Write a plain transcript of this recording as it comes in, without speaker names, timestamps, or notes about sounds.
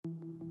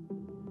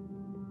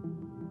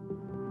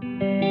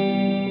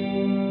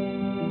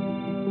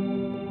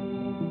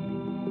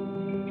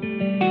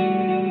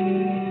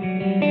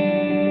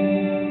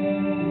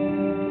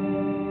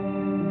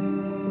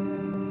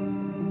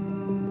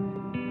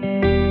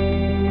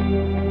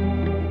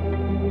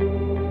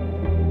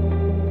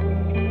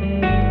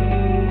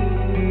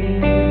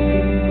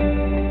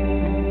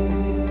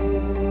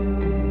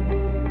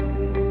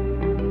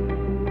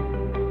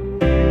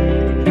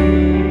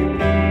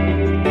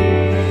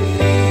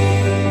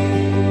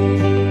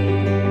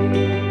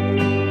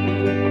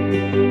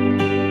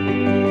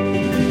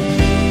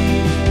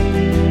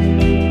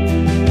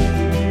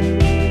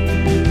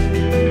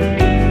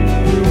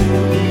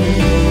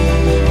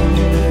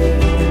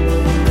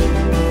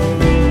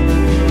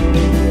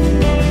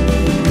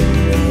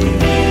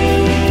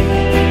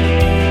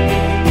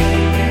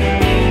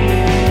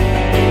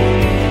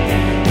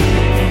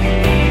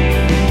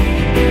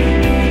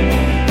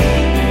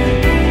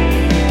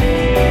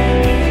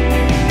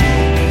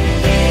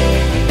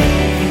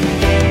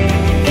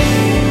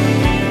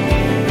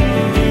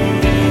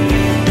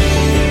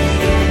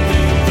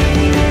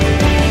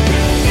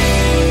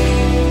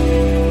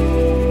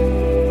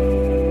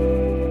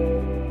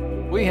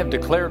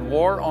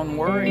war on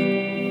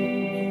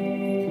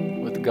worry.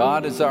 With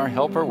God as our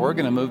helper, we're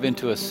going to move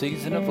into a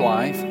season of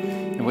life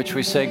in which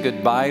we say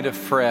goodbye to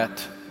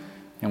fret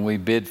and we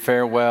bid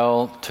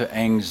farewell to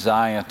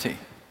anxiety.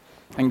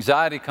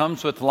 Anxiety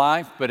comes with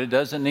life, but it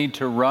doesn't need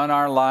to run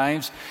our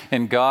lives.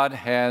 And God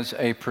has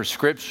a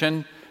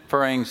prescription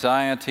for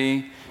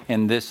anxiety,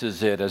 and this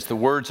is it. As the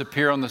words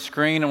appear on the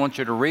screen, I want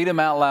you to read them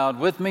out loud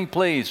with me,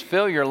 please.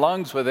 Fill your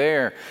lungs with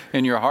air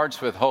and your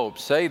hearts with hope.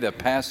 Say the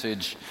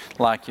passage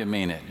like you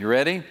mean it. You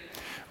ready?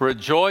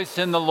 Rejoice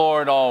in the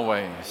Lord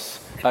always.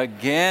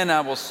 Again,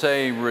 I will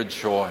say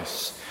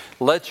rejoice.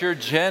 Let your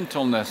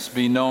gentleness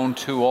be known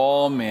to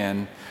all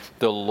men.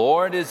 The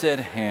Lord is at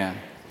hand.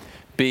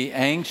 Be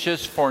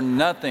anxious for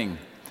nothing,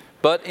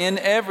 but in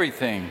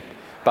everything,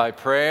 by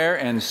prayer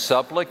and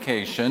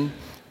supplication,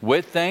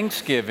 with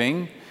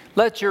thanksgiving,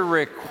 let your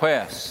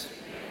requests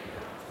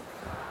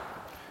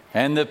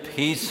and the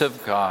peace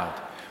of God,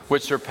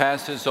 which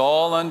surpasses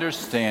all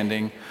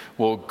understanding,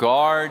 will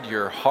guard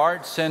your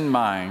hearts and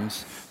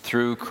minds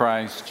through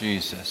Christ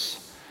Jesus.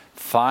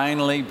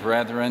 Finally,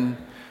 brethren,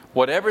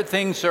 whatever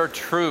things are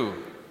true,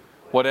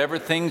 whatever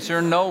things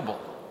are noble,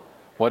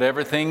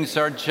 whatever things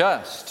are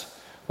just,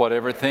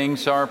 whatever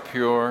things are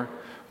pure,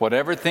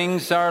 whatever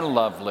things are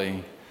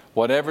lovely,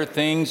 whatever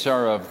things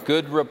are of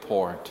good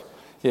report,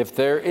 if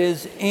there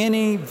is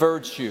any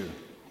virtue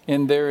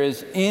and there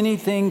is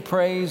anything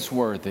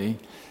praiseworthy,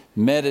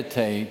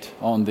 meditate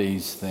on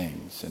these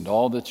things. And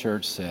all the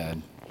church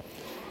said,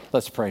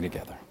 let's pray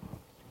together.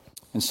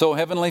 And so,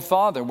 Heavenly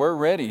Father, we're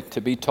ready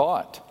to be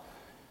taught,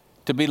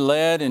 to be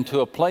led into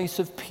a place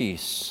of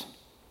peace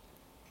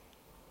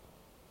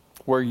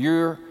where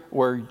your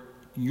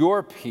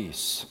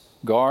peace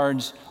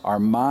guards our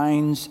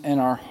minds and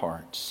our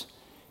hearts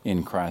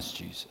in Christ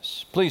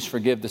Jesus. Please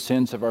forgive the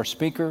sins of our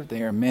speaker.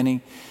 They are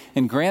many.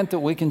 And grant that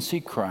we can see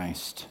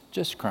Christ,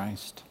 just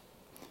Christ.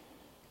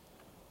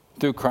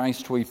 Through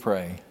Christ we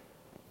pray.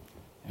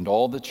 And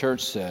all the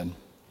church said.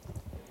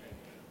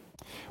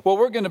 Well,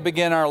 we're going to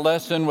begin our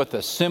lesson with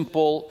a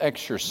simple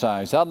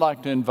exercise. I'd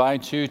like to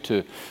invite you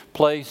to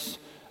place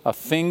a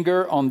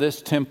finger on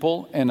this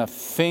temple and a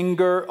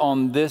finger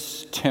on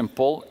this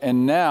temple.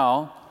 And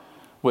now,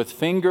 with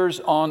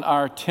fingers on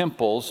our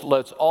temples,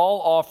 let's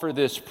all offer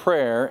this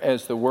prayer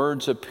as the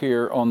words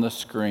appear on the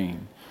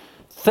screen.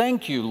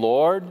 Thank you,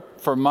 Lord,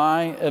 for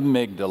my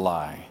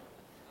amygdalae.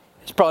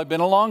 It's probably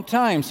been a long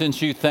time since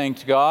you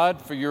thanked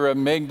God for your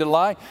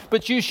amygdalae,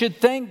 but you should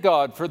thank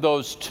God for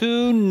those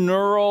two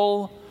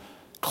neural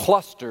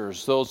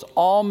clusters, those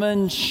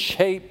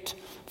almond-shaped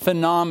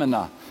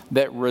phenomena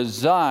that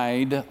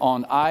reside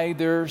on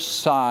either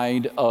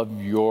side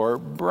of your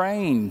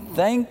brain.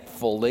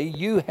 Thankfully,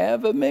 you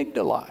have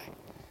amygdalae.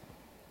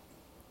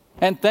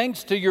 And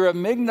thanks to your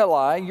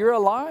amygdalae, you're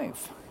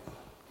alive.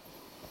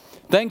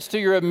 Thanks to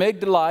your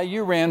amygdalae,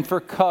 you ran for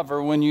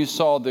cover when you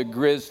saw the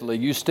grizzly.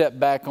 You stepped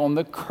back on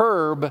the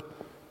curb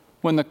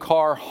when the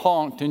car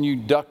honked, and you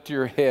ducked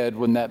your head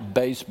when that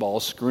baseball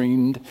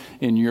screamed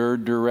in your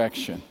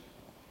direction.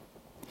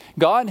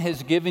 God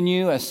has given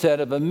you a set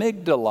of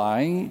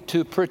amygdalae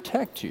to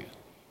protect you.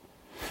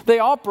 They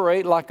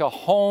operate like a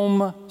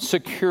home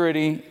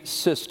security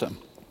system.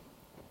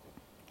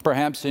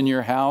 Perhaps in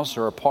your house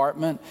or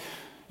apartment,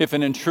 if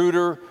an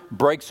intruder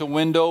breaks a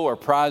window or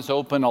pries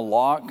open a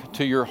lock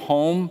to your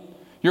home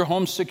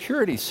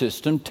security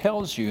system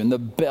tells you, and the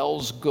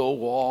bells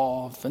go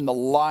off and the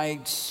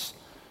lights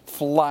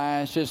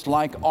flash. It's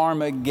like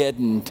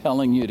Armageddon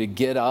telling you to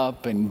get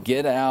up and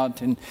get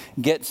out and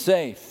get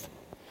safe.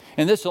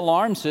 And this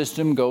alarm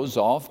system goes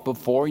off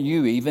before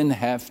you even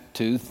have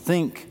to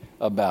think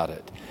about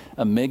it.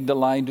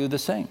 Amygdalae do the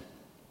same.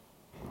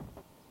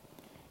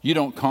 You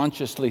don't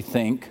consciously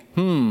think,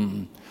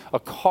 a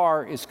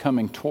car is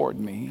coming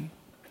toward me.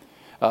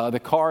 The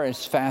car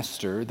is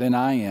faster than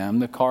I am.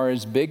 The car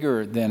is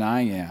bigger than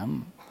I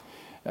am.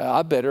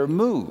 I better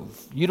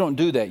move. You don't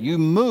do that. You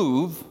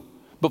move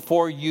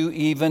before you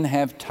even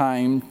have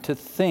time to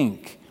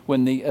think.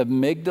 When the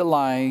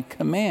amygdalae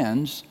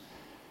commands,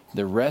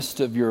 the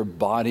rest of your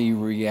body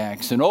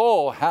reacts. And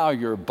oh, how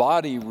your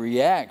body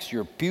reacts.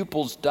 Your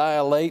pupils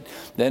dilate.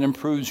 That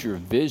improves your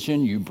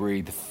vision. You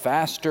breathe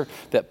faster.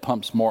 That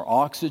pumps more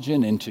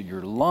oxygen into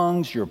your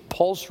lungs. Your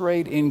pulse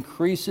rate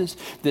increases.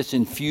 This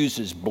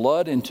infuses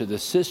blood into the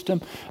system.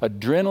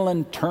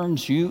 Adrenaline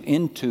turns you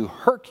into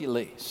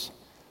Hercules.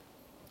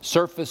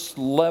 Surface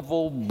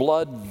level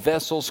blood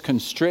vessels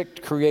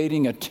constrict,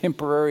 creating a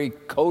temporary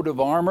coat of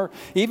armor.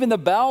 Even the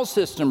bowel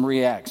system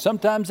reacts,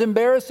 sometimes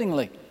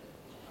embarrassingly,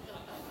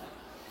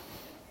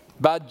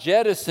 by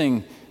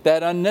jettisoning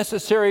that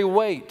unnecessary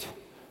weight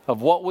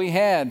of what we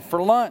had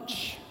for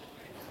lunch.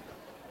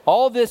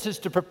 All this is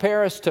to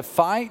prepare us to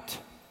fight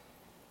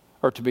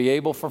or to be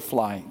able for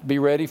flight, be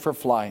ready for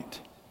flight.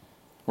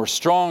 We're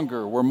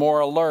stronger, we're more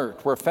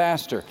alert, we're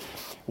faster.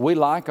 We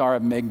like our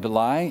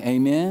amygdalae,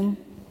 amen?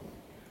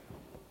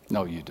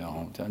 No, you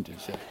don't, I'm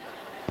just saying.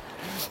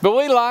 But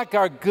we like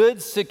our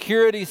good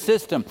security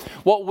system.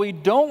 What we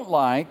don't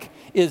like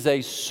is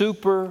a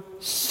super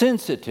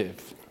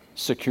sensitive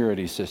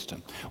security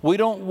system. We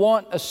don't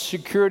want a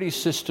security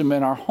system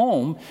in our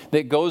home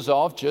that goes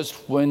off just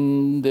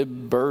when the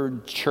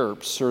bird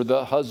chirps or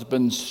the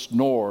husband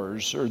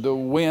snores or the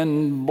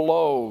wind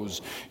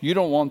blows. You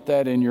don't want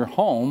that in your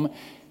home,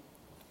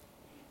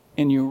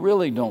 and you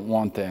really don't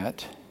want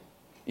that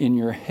in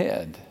your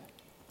head.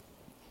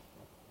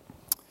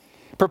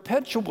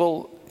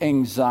 Perpetual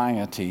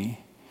anxiety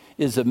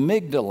is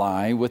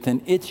amygdala with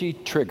an itchy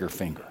trigger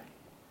finger.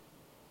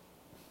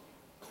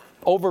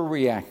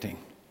 Overreacting,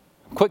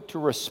 quick to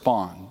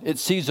respond. It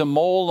sees a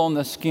mole on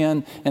the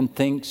skin and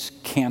thinks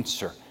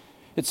cancer.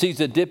 It sees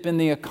a dip in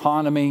the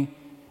economy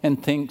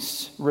and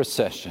thinks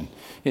recession.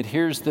 It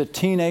hears the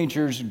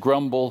teenagers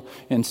grumble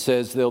and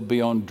says they'll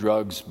be on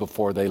drugs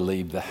before they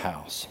leave the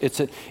house. It's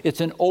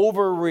an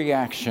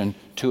overreaction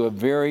to a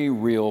very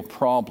real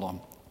problem.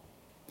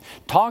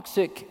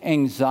 Toxic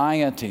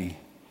anxiety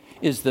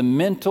is the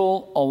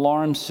mental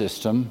alarm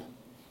system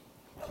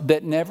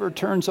that never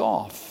turns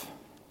off.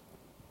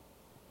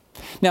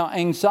 Now,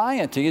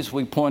 anxiety, as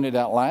we pointed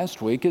out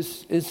last week,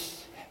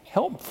 is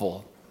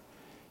helpful.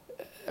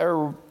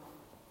 Or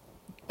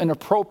an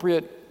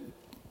appropriate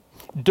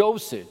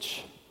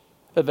dosage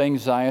of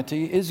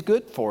anxiety is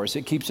good for us.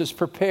 It keeps us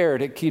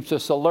prepared. It keeps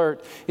us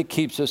alert. It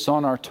keeps us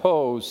on our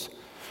toes.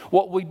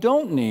 What we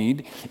don't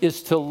need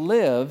is to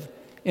live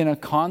in a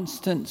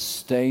constant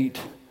state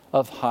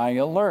of high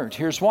alert.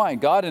 Here's why.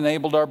 God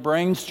enabled our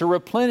brains to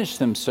replenish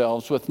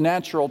themselves with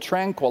natural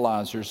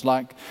tranquilizers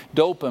like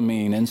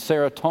dopamine and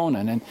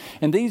serotonin.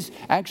 And these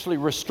actually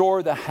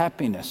restore the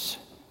happiness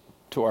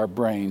to our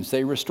brains.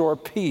 They restore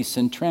peace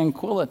and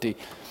tranquility.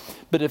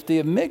 But if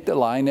the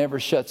amygdala never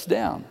shuts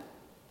down,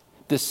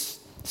 this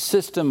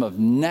system of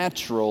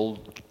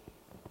natural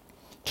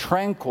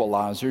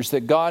tranquilizers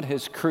that God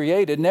has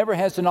created never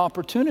has an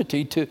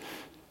opportunity to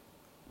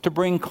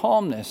bring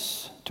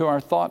calmness to our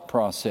thought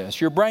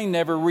process. Your brain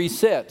never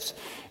resets.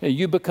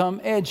 You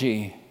become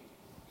edgy.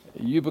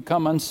 You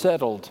become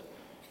unsettled.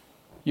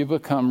 You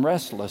become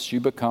restless. You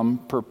become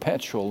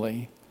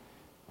perpetually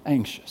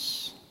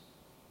anxious.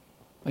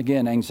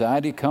 Again,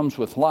 anxiety comes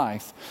with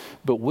life,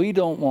 but we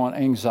don't want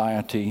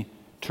anxiety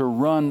to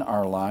run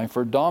our life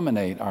or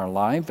dominate our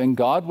life, and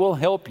God will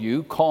help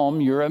you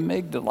calm your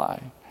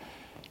amygdala.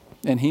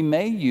 And He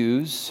may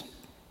use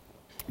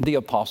the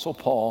Apostle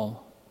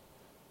Paul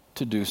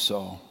to do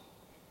so.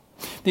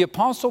 The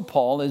Apostle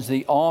Paul is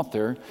the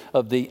author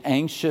of the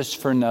anxious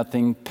for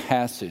nothing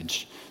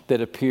passage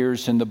that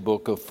appears in the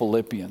book of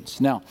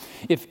Philippians. Now,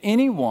 if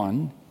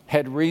anyone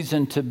had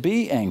reason to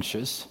be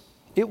anxious,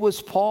 it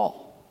was Paul.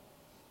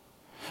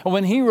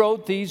 When he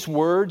wrote these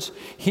words,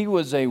 he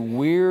was a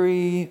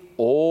weary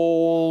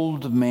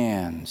old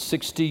man,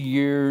 60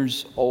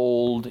 years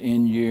old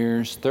in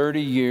years,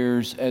 30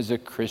 years as a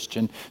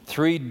Christian,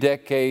 3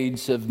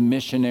 decades of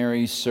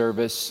missionary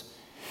service.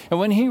 And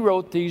when he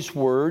wrote these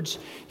words,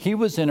 he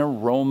was in a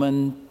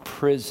Roman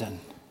prison.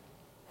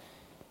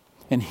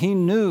 And he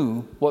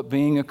knew what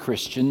being a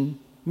Christian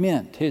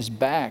meant. His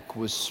back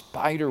was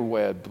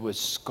spiderwebbed with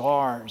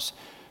scars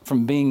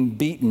from being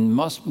beaten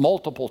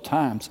multiple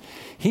times.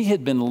 He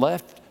had been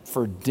left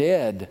for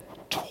dead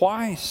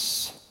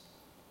twice.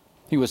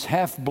 He was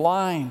half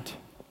blind.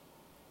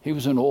 He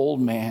was an old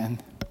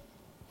man.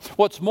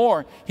 What's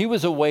more, he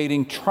was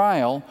awaiting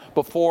trial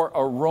before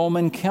a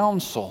Roman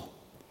council.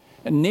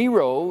 And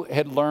Nero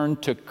had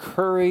learned to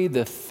curry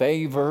the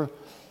favor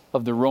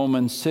of the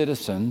Roman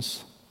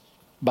citizens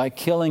by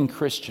killing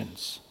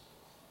Christians.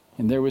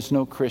 And there was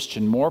no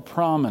Christian more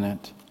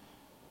prominent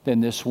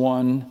than this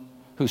one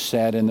who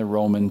sat in the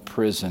Roman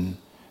prison,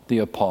 the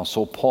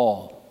Apostle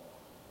Paul.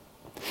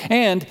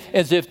 And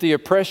as if the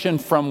oppression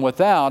from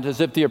without, as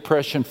if the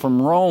oppression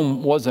from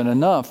Rome wasn't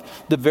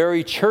enough, the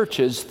very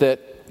churches that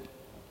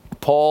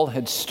Paul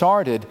had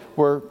started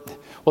were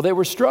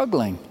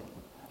struggling.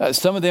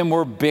 Some of them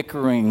were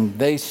bickering.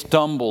 They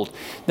stumbled.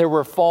 There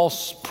were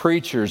false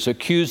preachers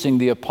accusing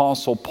the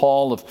Apostle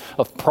Paul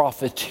of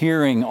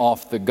profiteering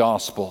off the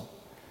gospel.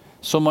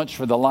 So much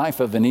for the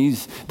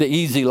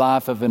easy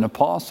life of an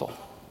apostle.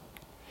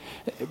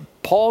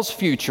 Paul's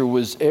future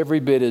was every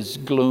bit as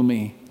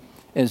gloomy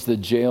as the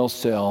jail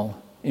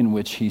cell in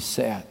which he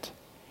sat.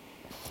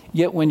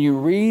 Yet when you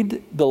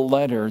read the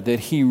letter that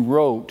he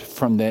wrote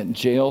from that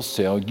jail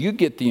cell, you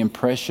get the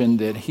impression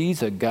that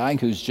he's a guy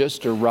who's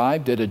just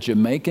arrived at a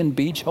Jamaican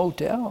beach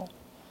hotel.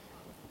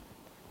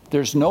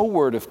 There's no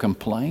word of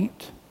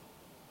complaint.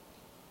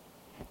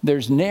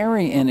 There's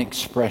nary an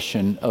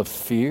expression of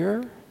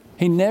fear.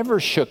 He never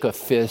shook a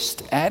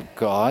fist at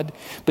God,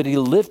 but he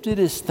lifted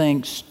his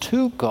thanks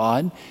to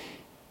God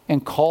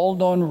and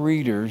called on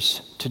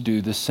readers to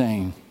do the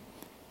same.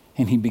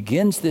 And he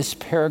begins this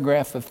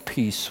paragraph of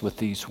peace with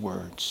these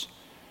words: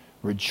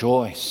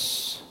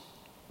 rejoice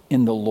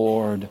in the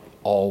Lord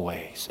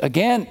always.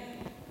 Again,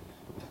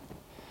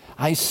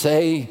 I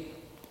say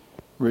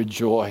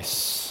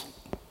rejoice.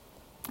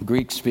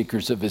 Greek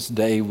speakers of his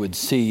day would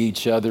see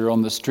each other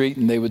on the street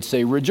and they would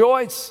say,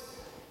 rejoice,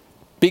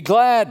 be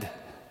glad.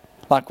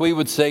 Like we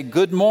would say,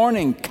 good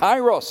morning,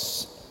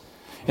 kairos.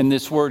 And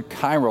this word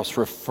kairos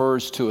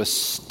refers to a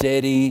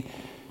steady,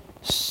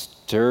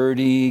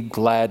 sturdy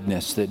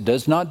gladness that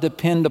does not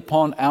depend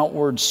upon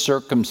outward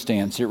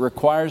circumstance. It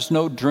requires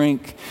no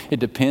drink. It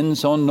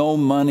depends on no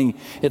money.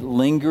 It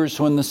lingers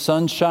when the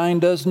sunshine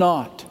does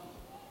not.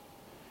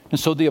 And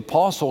so the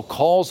apostle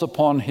calls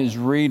upon his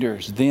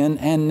readers then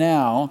and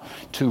now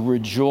to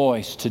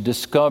rejoice, to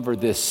discover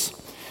this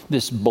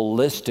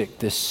ballistic,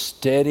 this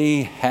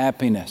steady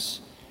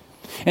happiness,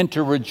 and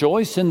to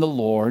rejoice in the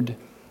Lord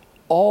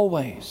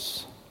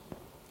always.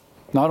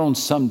 Not on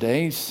some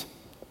days,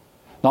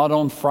 not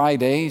on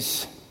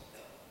Fridays,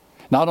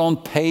 not on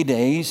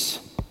paydays,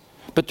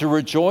 but to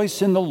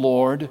rejoice in the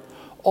Lord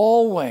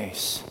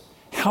always.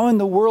 How in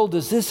the world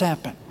does this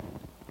happen?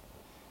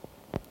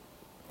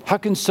 How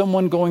can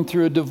someone going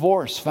through a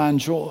divorce find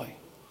joy?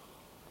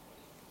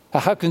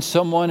 How can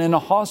someone in a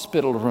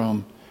hospital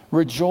room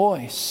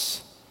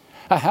rejoice?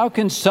 How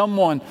can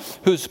someone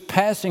who's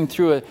passing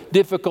through a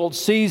difficult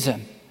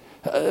season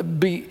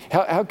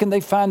how can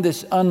they find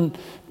this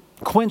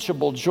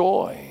unquenchable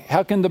joy?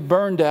 How can the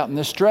burned out and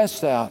the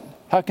stressed out,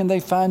 how can they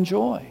find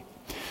joy?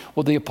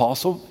 Well, the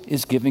apostle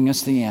is giving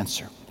us the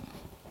answer.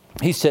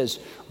 He says,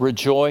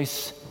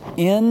 rejoice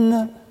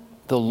in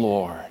the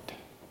Lord.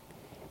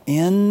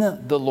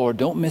 In the Lord.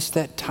 Don't miss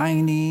that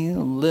tiny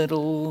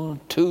little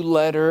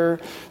 2-letter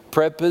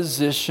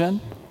preposition.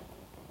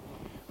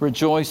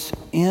 Rejoice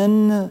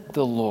in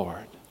the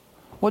Lord.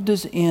 What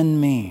does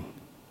in mean?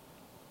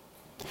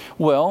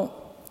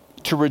 Well,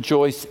 to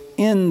rejoice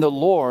in the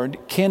Lord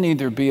can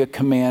either be a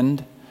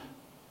command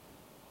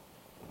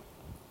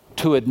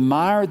to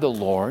admire the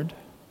Lord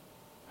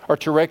or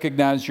to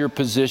recognize your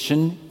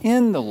position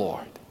in the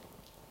Lord.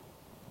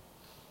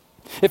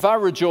 If I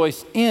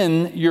rejoice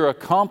in your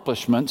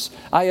accomplishments,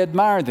 I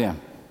admire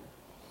them.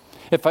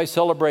 If I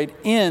celebrate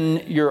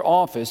in your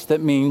office,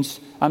 that means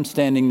I'm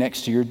standing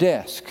next to your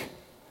desk.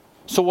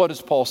 So what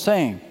is Paul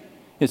saying?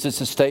 Is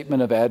this a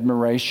statement of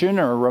admiration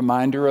or a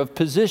reminder of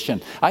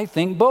position? I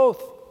think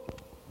both.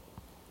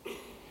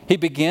 He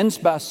begins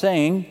by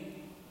saying,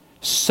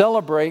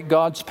 celebrate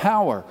God's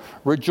power.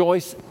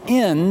 Rejoice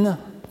in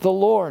the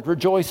Lord.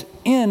 Rejoice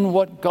in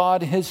what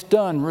God has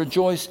done.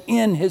 Rejoice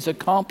in His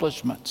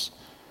accomplishments.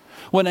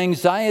 When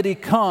anxiety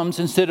comes,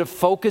 instead of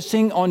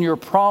focusing on your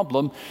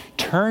problem,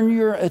 turn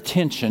your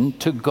attention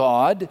to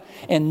God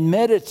and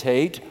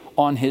meditate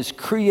on His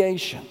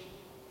creation,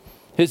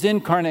 His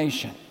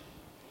incarnation,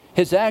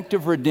 His act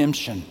of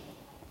redemption.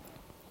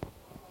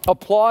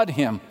 Applaud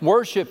Him,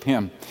 worship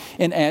Him,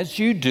 and as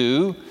you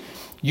do,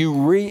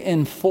 you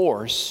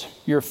reinforce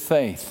your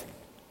faith.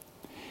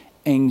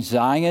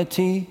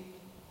 Anxiety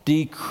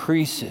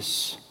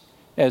decreases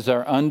as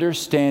our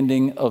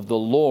understanding of the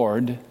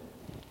Lord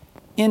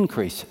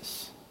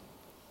increases.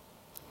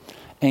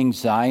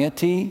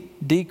 Anxiety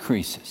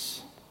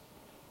decreases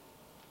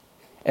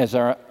as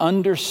our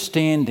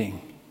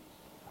understanding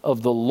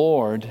of the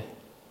Lord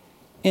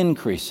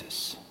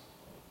increases.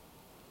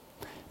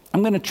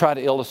 I'm going to try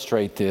to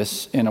illustrate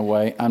this in a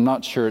way. I'm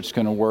not sure it's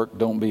going to work.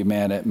 Don't be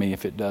mad at me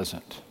if it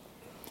doesn't.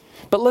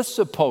 But let's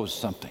suppose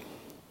something.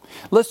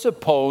 Let's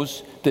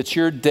suppose that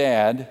your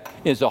dad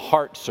is a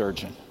heart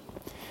surgeon.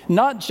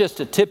 Not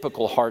just a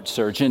typical heart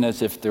surgeon,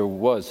 as if there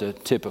was a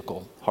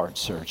typical heart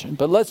surgeon.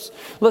 But let's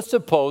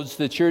suppose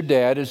that your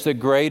dad is the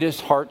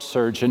greatest heart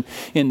surgeon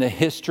in the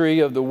history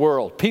of the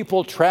world.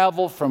 People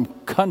travel from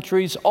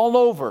countries all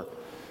over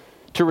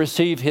to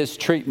receive his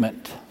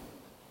treatment.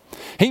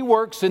 He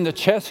works in the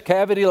chest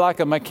cavity like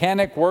a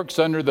mechanic works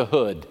under the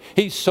hood.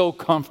 He's so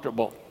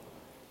comfortable.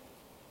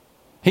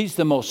 He's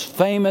the most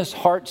famous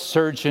heart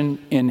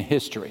surgeon in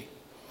history.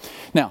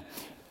 Now,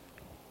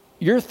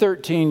 you're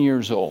 13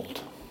 years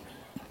old.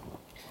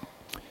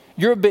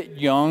 You're a bit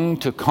young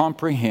to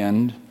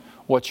comprehend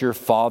what your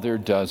father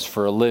does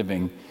for a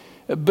living,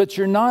 but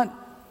you're not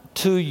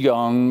too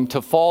young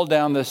to fall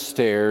down the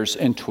stairs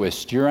and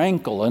twist your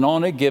ankle. And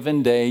on a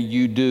given day,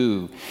 you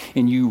do.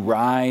 And you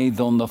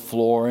writhe on the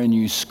floor and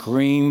you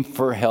scream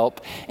for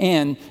help.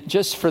 And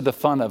just for the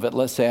fun of it,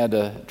 let's add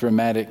a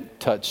dramatic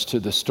touch to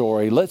the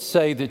story. Let's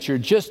say that you're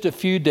just a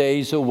few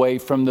days away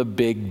from the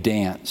big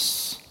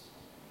dance.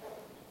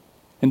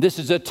 And this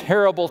is a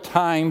terrible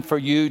time for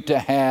you to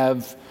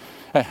have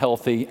a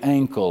healthy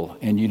ankle,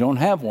 and you don't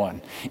have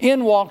one.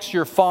 In walks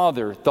your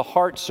father, the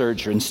heart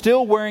surgeon,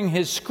 still wearing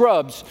his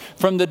scrubs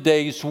from the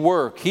day's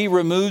work. He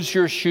removes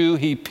your shoe,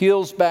 he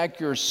peels back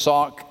your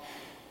sock.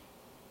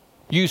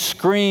 You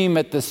scream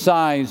at the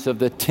size of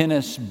the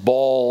tennis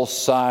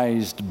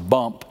ball-sized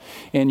bump,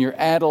 and your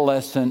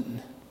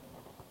adolescent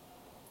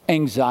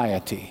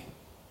anxiety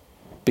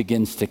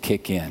begins to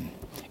kick in.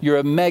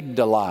 Your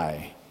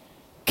amygdala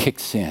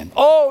kicks in.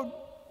 Oh,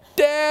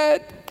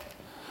 Dad!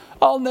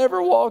 I'll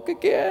never walk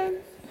again.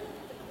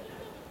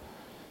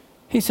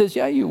 He says,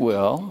 yeah, you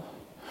will.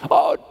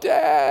 Oh,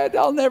 Dad,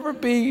 I'll never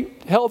be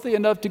healthy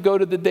enough to go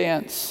to the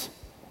dance.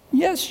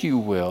 Yes, you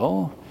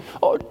will.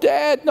 Oh,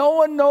 Dad, no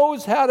one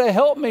knows how to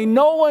help me.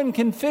 No one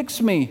can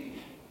fix me.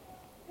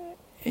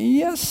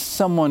 Yes,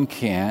 someone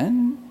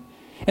can.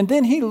 And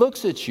then he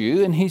looks at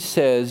you and he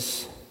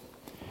says,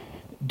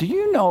 do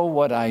you know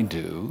what I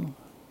do?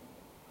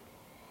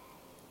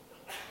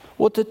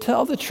 Well, to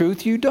tell the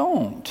truth, you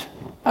don't.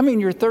 I mean,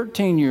 you're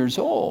 13 years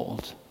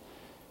old.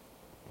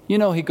 You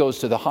know he goes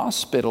to the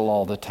hospital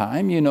all the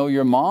time. You know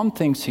your mom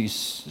thinks he's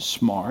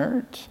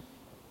smart.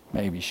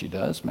 Maybe she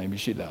does, maybe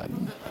she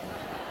doesn't.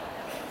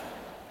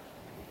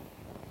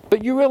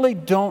 But you really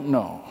don't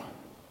know.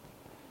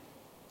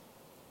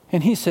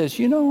 And he says,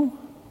 you know,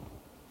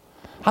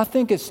 I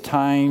think it's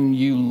time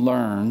you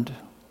learned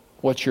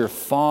what your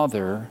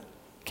father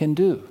can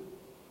do.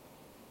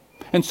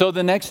 And so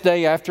the next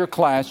day after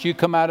class, you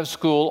come out of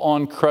school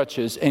on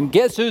crutches, and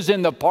guess who's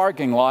in the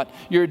parking lot?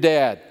 Your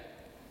dad.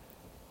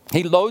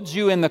 He loads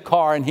you in the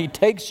car and he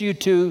takes you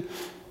to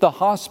the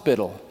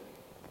hospital.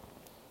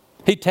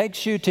 He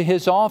takes you to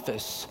his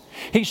office.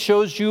 He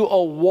shows you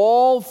a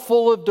wall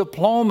full of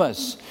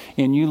diplomas.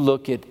 And you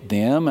look at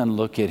them and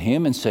look at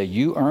him and say,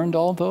 you earned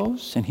all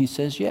those? And he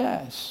says,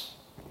 yes.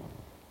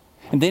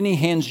 And then he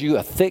hands you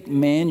a thick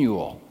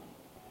manual.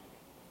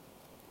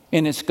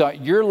 And it's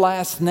got your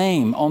last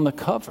name on the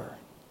cover.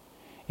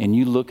 And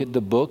you look at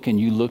the book and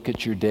you look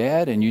at your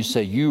dad and you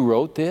say, you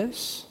wrote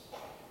this?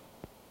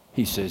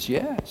 He says,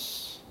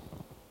 yes.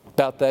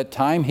 About that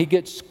time, he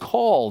gets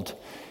called.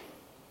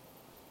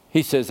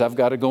 He says, I've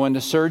got to go into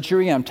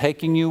surgery. I'm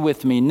taking you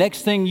with me.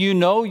 Next thing you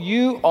know,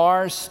 you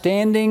are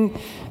standing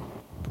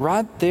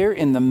right there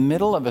in the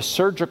middle of a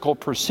surgical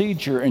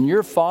procedure, and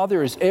your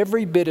father is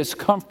every bit as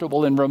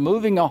comfortable in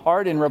removing a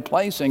heart and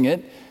replacing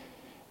it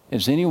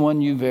as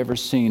anyone you've ever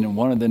seen. And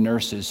one of the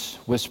nurses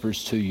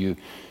whispers to you,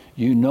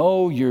 you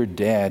know your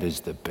dad is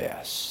the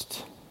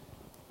best.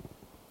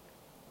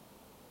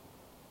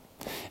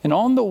 And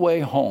on the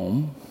way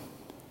home,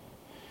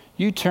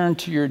 you turn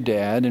to your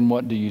dad, and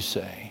what do you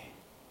say?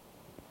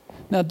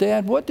 Now,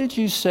 Dad, what did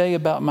you say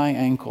about my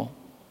ankle?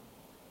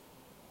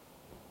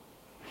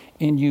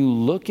 And you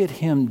look at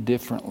him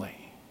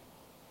differently.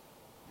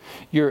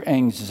 Your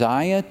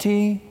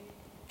anxiety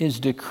is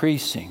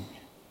decreasing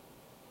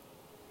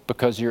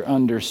because your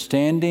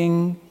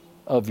understanding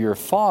of your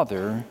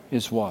father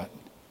is what?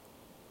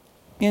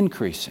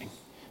 Increasing.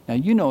 Now,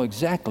 you know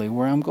exactly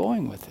where I'm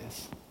going with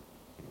this.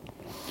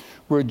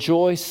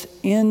 Rejoice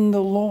in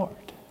the Lord.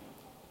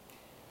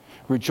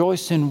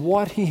 Rejoice in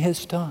what he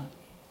has done.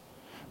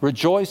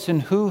 Rejoice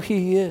in who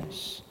he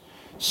is.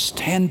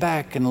 Stand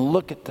back and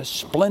look at the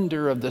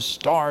splendor of the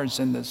stars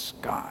in the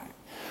sky.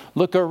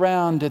 Look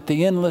around at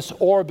the endless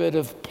orbit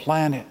of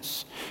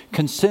planets.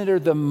 Consider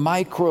the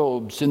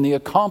microbes and the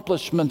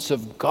accomplishments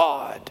of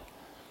God.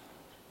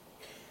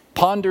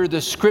 Ponder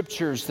the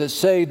scriptures that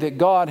say that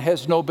God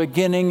has no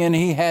beginning and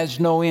he has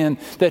no end,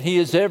 that he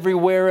is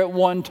everywhere at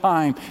one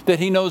time, that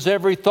he knows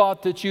every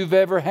thought that you've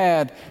ever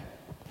had.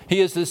 He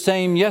is the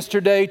same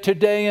yesterday,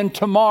 today, and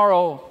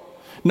tomorrow.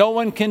 No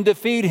one can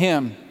defeat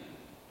him.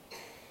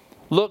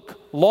 Look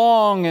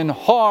long and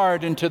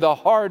hard into the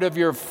heart of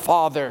your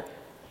Father.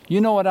 You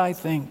know what I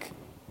think?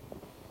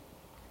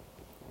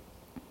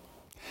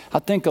 I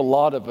think a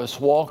lot of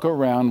us walk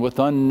around with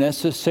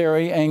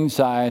unnecessary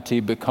anxiety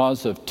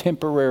because of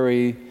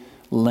temporary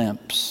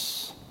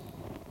limps.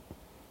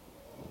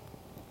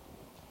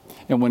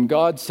 And when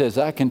God says,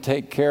 I can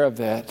take care of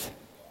that,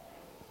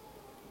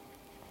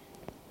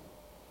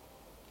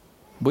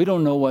 we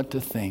don't know what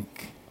to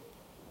think.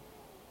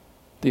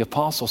 The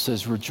apostle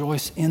says,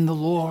 rejoice in the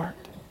Lord.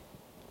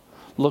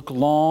 Look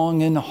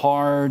long and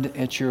hard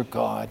at your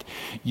God.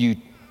 You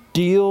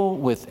deal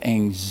with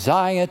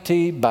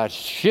anxiety by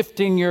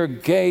shifting your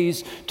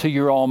gaze to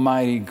your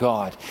Almighty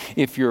God.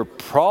 If your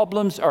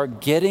problems are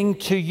getting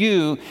to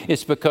you,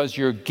 it's because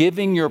you're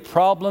giving your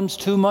problems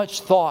too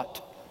much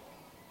thought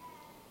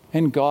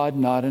and God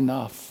not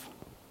enough.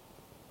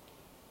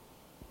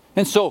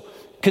 And so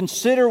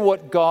consider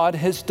what God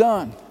has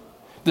done.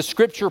 The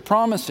scripture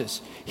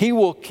promises he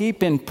will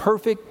keep in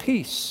perfect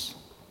peace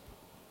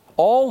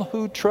all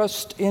who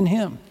trust in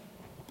him,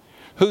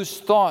 whose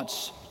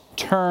thoughts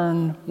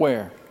turn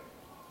where?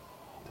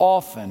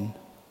 Often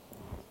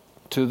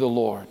to the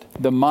Lord.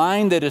 The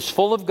mind that is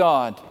full of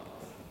God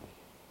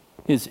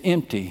is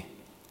empty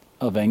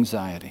of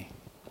anxiety.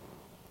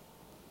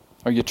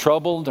 Are you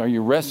troubled? Are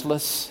you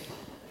restless?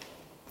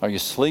 Are you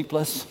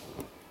sleepless?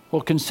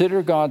 Well,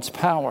 consider God's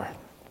power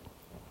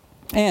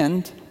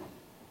and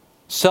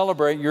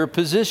celebrate your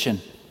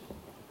position.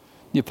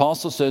 The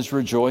apostle says,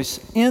 rejoice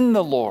in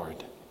the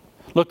Lord.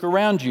 Look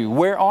around you.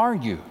 Where are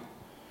you?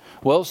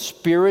 Well,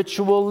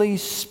 spiritually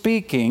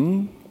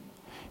speaking,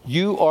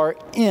 you are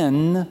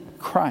in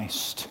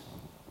Christ.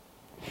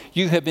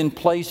 You have been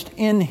placed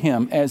in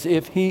him as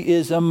if he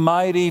is a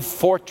mighty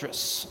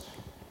fortress.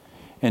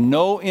 And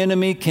no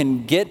enemy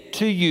can get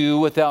to you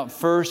without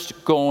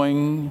first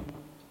going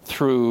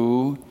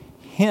through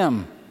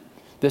him.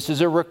 This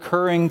is a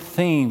recurring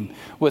theme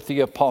with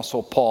the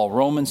Apostle Paul.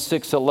 Romans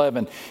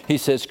 6:11, he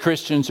says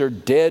Christians are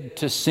dead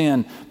to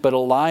sin, but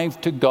alive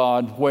to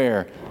God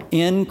where?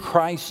 In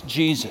Christ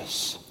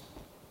Jesus.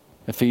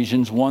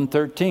 Ephesians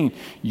 1:13,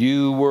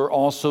 you were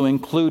also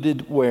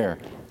included where?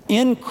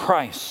 In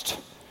Christ,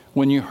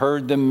 when you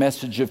heard the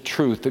message of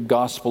truth, the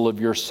gospel of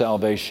your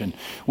salvation,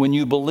 when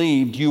you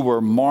believed you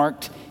were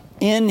marked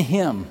in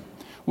Him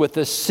with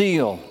a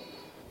seal,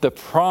 the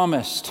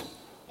promised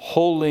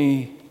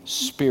Holy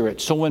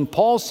Spirit. So when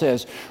Paul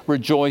says,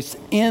 rejoice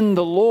in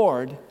the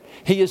Lord,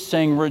 he is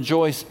saying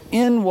rejoice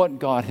in what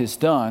God has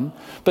done,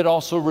 but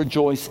also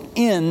rejoice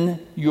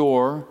in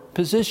your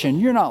position.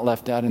 You're not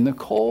left out in the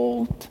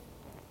cold.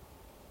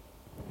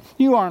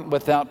 You aren't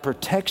without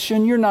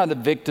protection. You're not a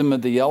victim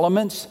of the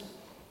elements.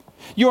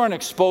 You aren't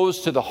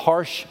exposed to the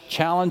harsh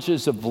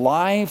challenges of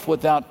life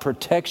without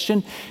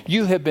protection.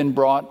 You have been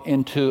brought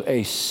into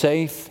a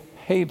safe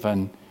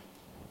haven.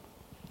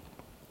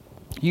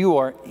 You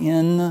are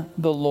in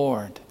the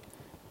Lord.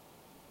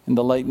 In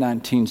the late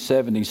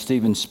 1970s,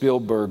 Steven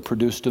Spielberg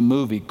produced a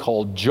movie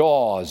called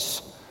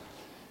Jaws.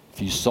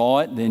 If you saw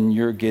it, then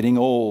you're getting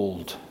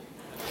old.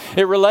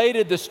 It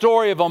related the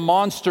story of a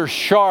monster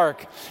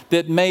shark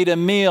that made a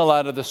meal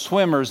out of the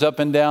swimmers up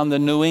and down the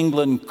New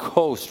England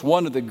coast.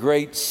 One of the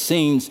great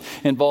scenes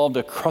involved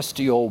a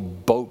crusty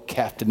old boat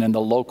captain and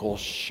the local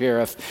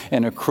sheriff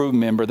and a crew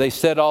member. They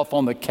set off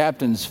on the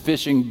captain's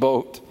fishing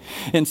boat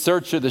in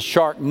search of the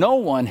shark. No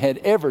one had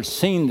ever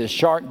seen the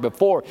shark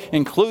before,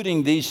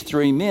 including these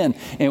three men.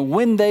 And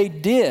when they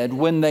did,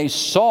 when they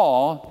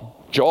saw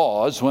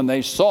Jaws, when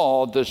they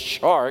saw the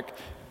shark,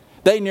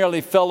 they nearly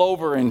fell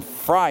over in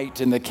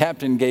fright, and the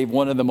captain gave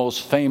one of the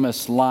most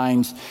famous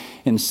lines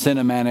in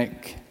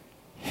cinematic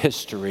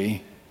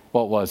history.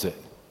 What was it?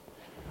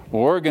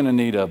 We're going to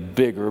need a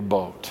bigger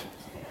boat.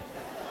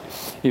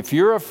 If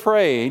you're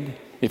afraid,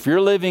 if you're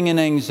living in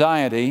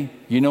anxiety,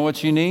 you know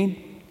what you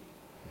need?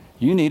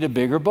 You need a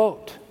bigger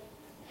boat.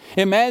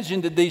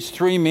 Imagine that these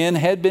three men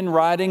had been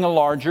riding a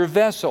larger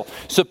vessel.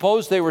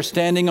 Suppose they were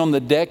standing on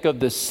the deck of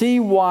the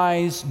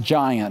Seawise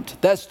Giant.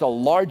 That's the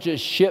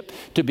largest ship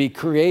to be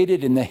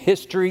created in the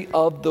history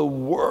of the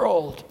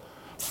world.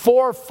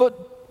 4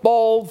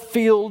 football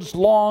fields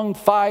long,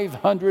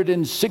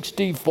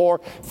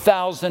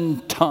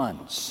 564,000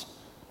 tons.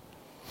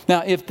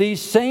 Now, if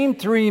these same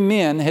three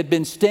men had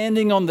been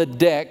standing on the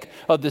deck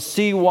of the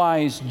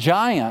Seawise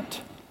Giant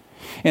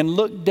and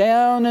looked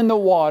down in the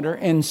water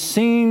and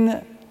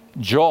seen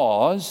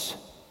Jaws,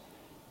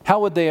 how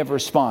would they have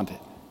responded?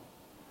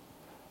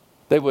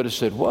 They would have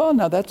said, well,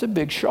 now that's a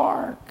big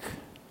shark.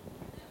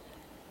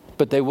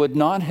 But they would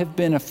not have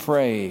been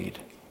afraid.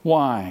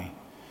 Why?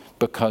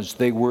 Because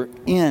they were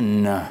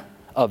in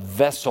a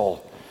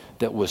vessel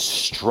that was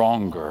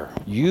stronger.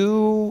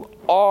 You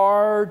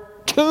are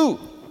too.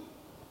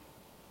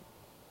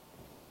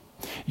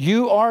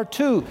 You are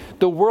too.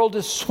 The world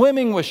is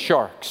swimming with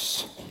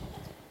sharks.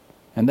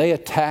 And they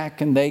attack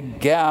and they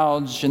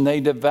gouge and they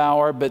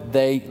devour, but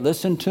they,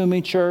 listen to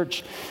me,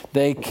 church,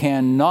 they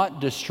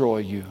cannot destroy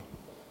you.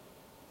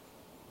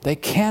 They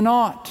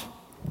cannot.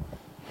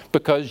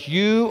 Because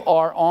you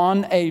are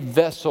on a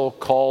vessel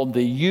called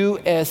the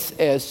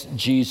USS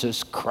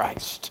Jesus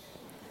Christ.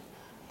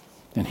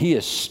 And He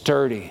is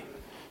sturdy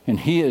and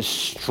He is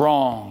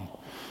strong.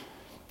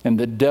 And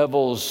the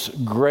devil's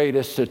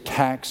greatest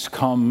attacks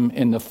come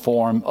in the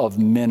form of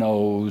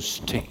minnows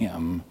to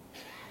him.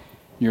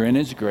 You're in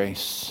His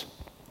grace.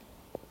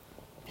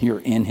 You're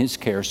in His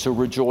care. So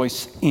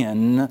rejoice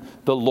in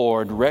the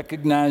Lord.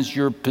 Recognize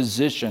your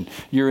position.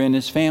 You're in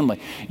His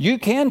family. You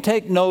can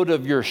take note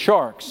of your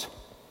sharks,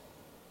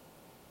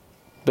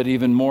 but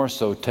even more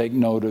so, take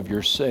note of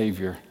your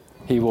Savior.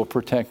 He will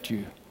protect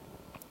you.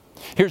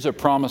 Here's a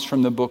promise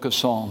from the book of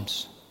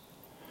Psalms.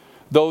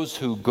 Those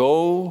who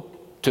go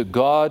to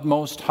God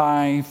Most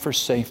High for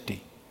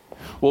safety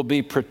will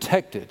be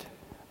protected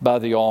by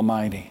the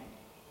Almighty.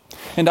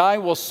 And I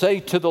will say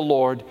to the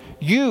Lord,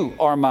 you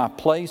are my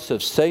place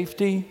of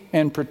safety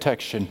and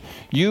protection.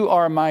 You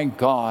are my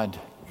God,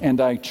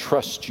 and I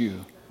trust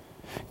you.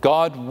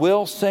 God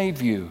will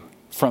save you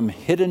from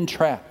hidden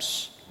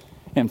traps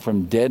and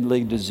from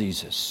deadly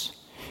diseases.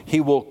 He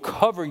will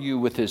cover you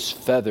with His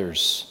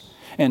feathers,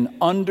 and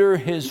under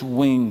His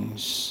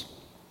wings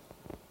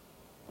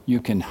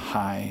you can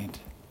hide.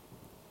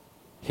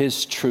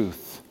 His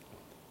truth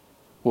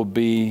will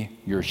be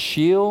your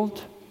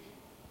shield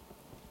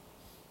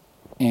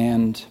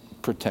and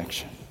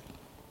protection.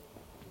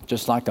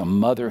 Just like a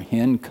mother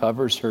hen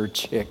covers her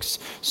chicks,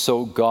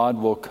 so God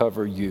will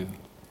cover you.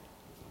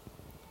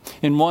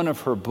 In one of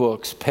her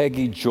books,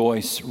 Peggy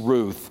Joyce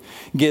Ruth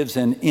gives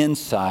an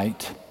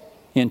insight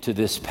into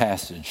this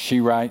passage. She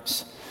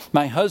writes,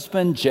 my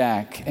husband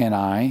Jack and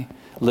I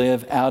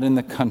live out in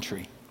the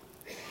country.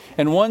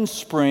 And one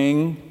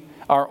spring,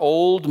 our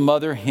old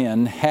mother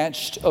hen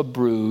hatched a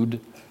brood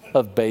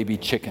of baby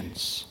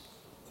chickens.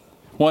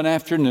 One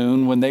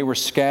afternoon, when they were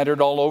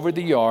scattered all over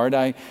the yard,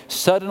 I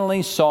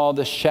suddenly saw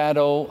the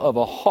shadow of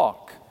a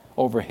hawk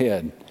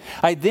overhead.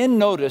 I then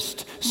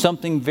noticed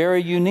something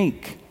very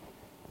unique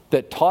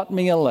that taught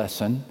me a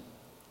lesson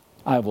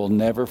I will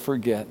never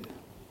forget.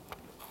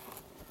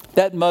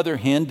 That mother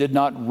hen did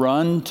not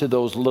run to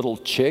those little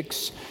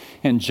chicks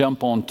and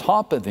jump on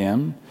top of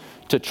them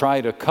to try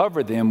to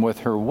cover them with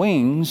her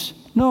wings.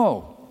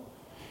 No.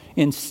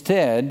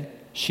 Instead,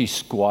 she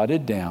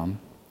squatted down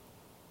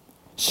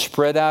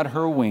spread out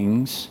her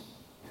wings,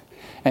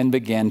 and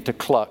began to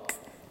cluck.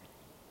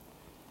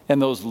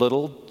 And those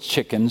little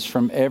chickens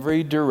from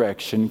every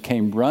direction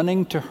came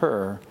running to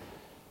her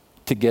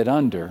to get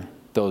under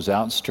those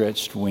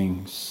outstretched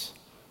wings.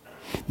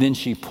 Then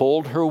she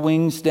pulled her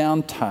wings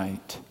down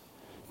tight,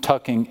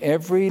 tucking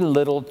every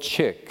little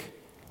chick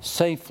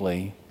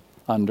safely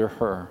under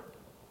her.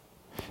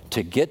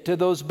 To get to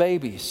those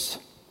babies,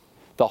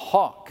 the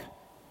hawk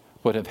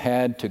would have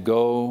had to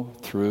go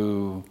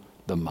through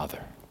the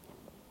mother.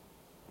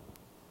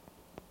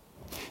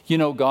 You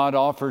know, God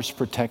offers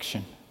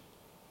protection,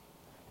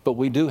 but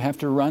we do have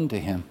to run to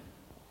Him.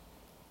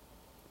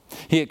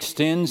 He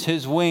extends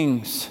His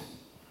wings,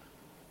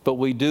 but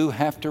we do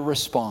have to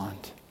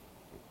respond.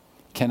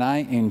 Can I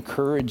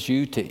encourage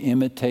you to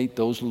imitate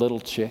those little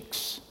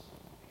chicks?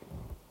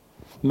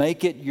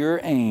 Make it your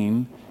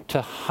aim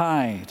to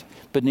hide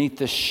beneath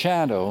the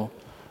shadow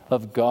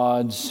of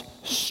God's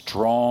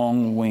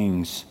strong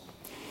wings.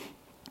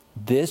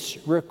 This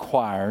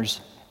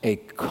requires a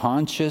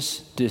conscious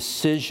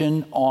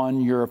decision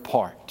on your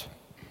part.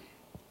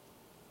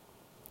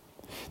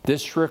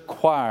 This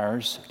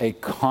requires a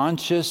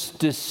conscious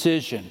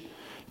decision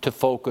to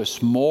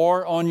focus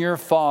more on your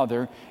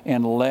Father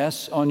and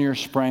less on your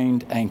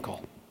sprained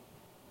ankle.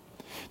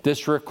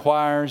 This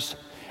requires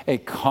a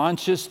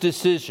conscious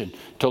decision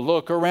to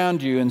look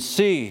around you and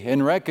see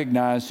and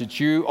recognize that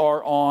you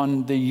are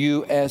on the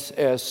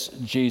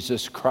USS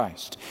Jesus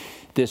Christ.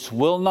 This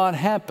will not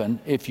happen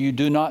if you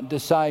do not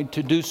decide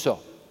to do so.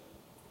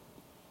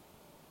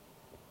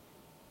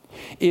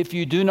 If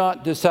you do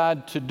not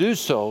decide to do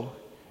so,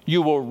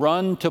 you will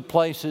run to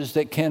places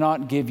that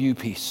cannot give you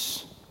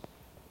peace.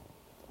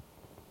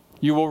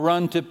 You will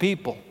run to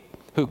people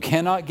who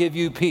cannot give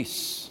you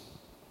peace.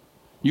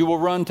 You will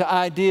run to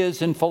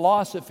ideas and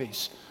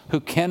philosophies who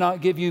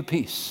cannot give you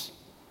peace.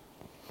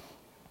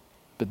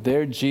 But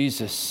there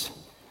Jesus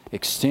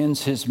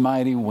extends His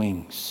mighty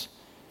wings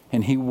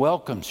and He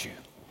welcomes you.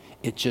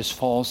 It just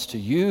falls to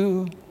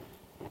you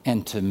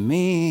and to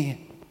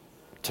me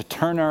to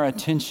turn our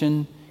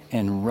attention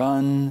and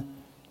run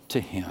to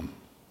Him.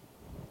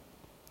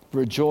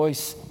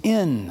 Rejoice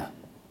in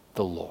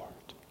the Lord.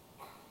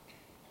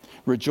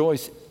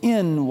 Rejoice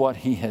in what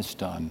He has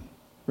done.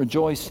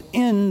 Rejoice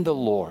in the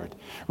Lord.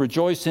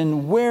 Rejoice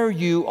in where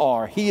you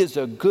are. He is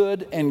a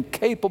good and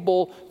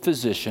capable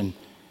physician.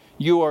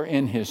 You are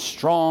in His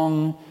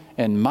strong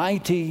and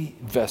mighty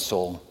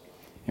vessel.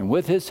 And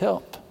with His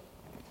help,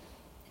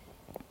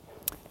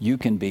 you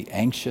can be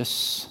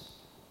anxious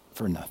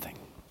for nothing.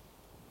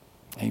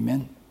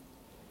 Amen.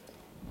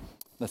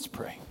 Let's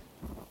pray.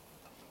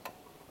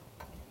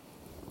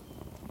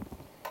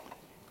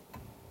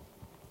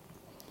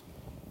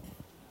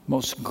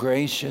 Most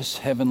gracious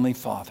Heavenly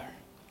Father,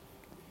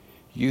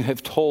 you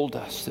have told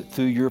us that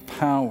through your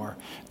power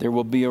there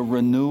will be a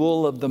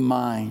renewal of the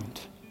mind.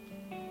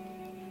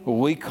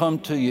 We come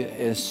to you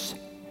as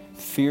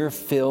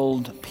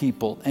fear-filled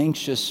people,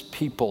 anxious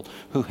people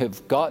who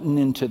have gotten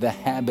into the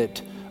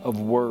habit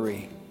of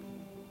worry.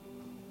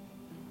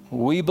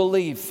 We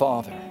believe,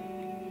 Father,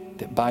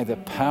 that by the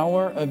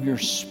power of your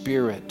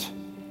Spirit,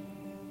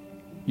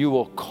 you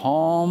will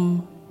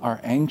calm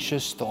our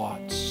anxious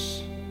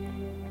thoughts.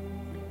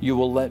 You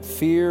will let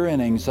fear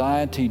and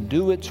anxiety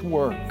do its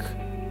work,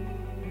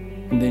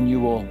 and then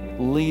you will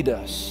lead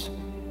us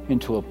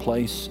into a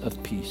place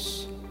of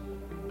peace.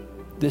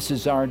 This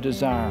is our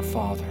desire,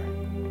 Father.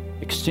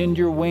 Extend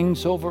your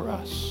wings over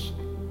us,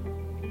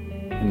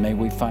 and may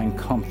we find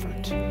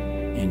comfort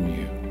in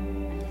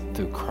you.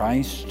 Through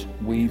Christ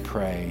we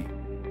pray.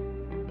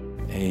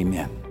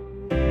 Amen.